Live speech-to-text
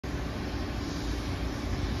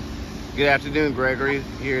Good afternoon, Gregory.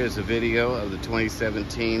 Here is a video of the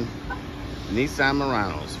 2017 Nissan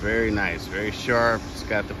Murano. It's very nice, very sharp. It's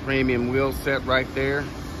got the premium wheel set right there.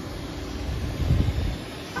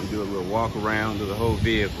 You do a little walk around of the whole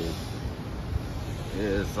vehicle.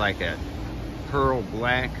 It's like a pearl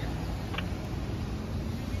black.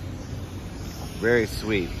 Very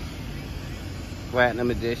sweet.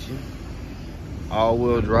 Platinum edition.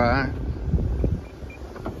 All-wheel drive.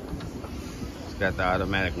 Got the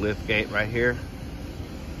automatic lift gate right here.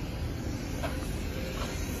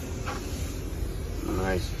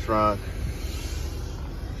 Nice trunk.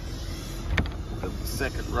 The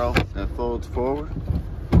second row that folds forward.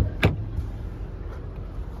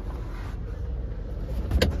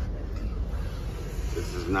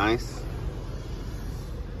 This is nice.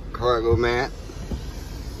 Cargo mat.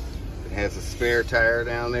 It has a spare tire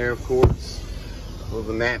down there, of course. Pull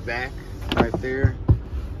the mat back right there.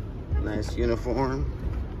 Nice uniform.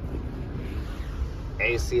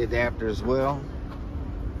 AC adapter as well.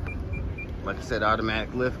 Like I said,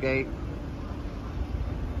 automatic lift gate.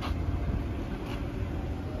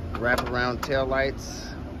 Wraparound tail lights.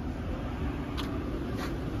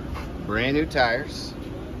 Brand new tires.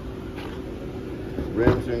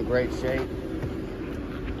 Rims are in great shape.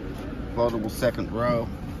 Foldable second row.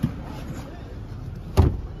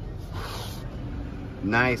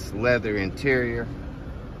 Nice leather interior.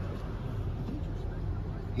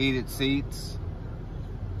 Heated seats,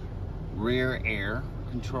 rear air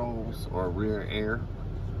controls, or rear air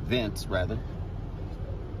vents rather,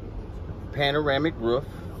 panoramic roof,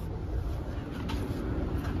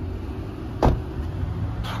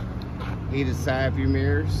 heated side view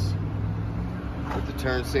mirrors with the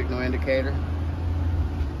turn signal indicator.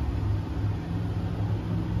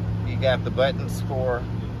 You got the buttons for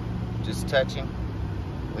just touching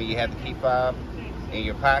when you have the key fob in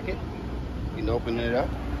your pocket. You can open it up.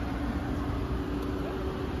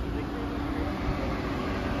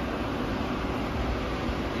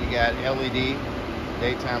 You got LED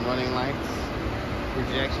daytime running lights,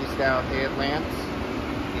 projection style headlamps.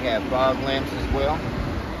 You have fog lamps as well.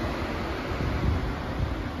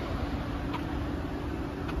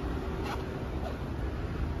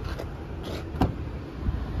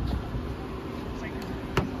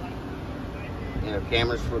 You have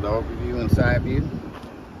cameras for the overview and side view.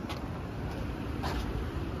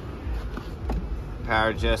 Power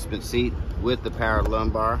adjustment seat with the power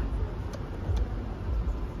lumbar.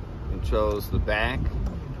 Controls the back.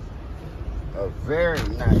 A very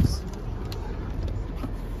nice.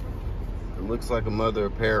 It looks like a mother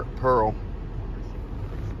of pearl.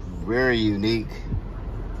 Very unique.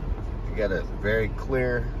 You got a very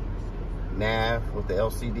clear nav with the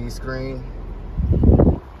LCD screen.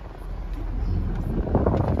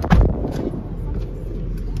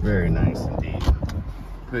 Very nice indeed.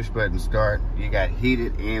 Push button start. You got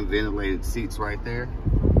heated and ventilated seats right there,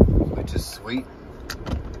 which is sweet.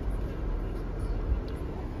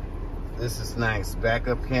 This is nice.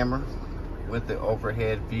 Backup camera with the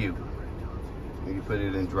overhead view. You put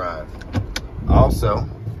it in drive. Also,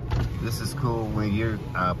 this is cool when you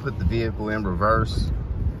put the vehicle in reverse.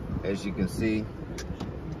 As you can see,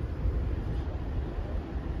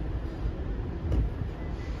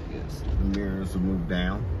 yes, the mirrors will move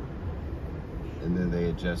down and then they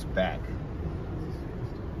adjust back.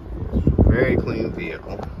 Very clean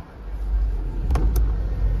vehicle.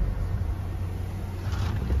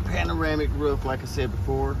 Panoramic roof, like I said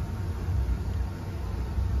before.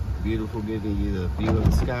 Beautiful, giving you the view of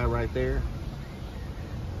the sky right there.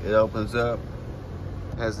 It opens up,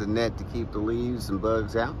 has a net to keep the leaves and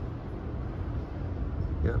bugs out.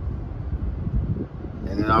 Yep.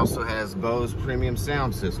 And it also has Bose premium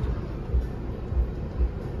sound system.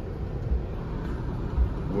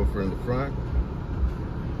 Woofer in the front.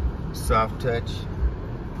 Soft touch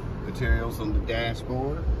materials on the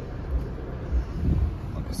dashboard.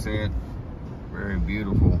 Like I said, very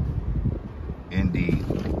beautiful indeed.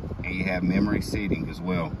 And you have memory seating as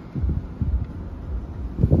well.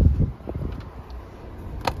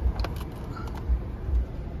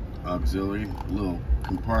 Auxiliary little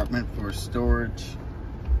compartment for storage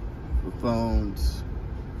for phones.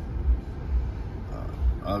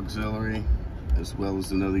 Auxiliary, as well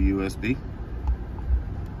as another USB.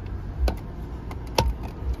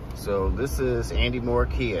 So this is Andy Moore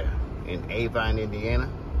Kia in Avon, Indiana.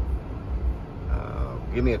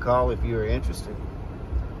 Give me a call if you're interested.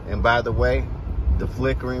 And by the way, the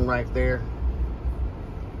flickering right there,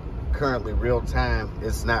 currently real time,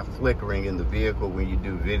 it's not flickering in the vehicle. When you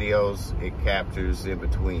do videos, it captures in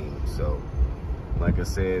between. So like I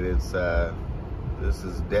said, it's this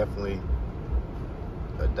is definitely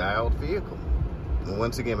a dialed vehicle. And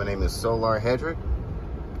once again, my name is Solar Hedrick,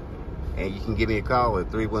 and you can give me a call at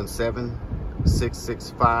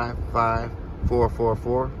 317-665-5444,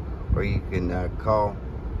 or you can call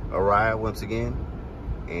Araya once again.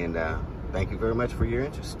 And thank you very much for your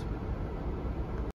interest.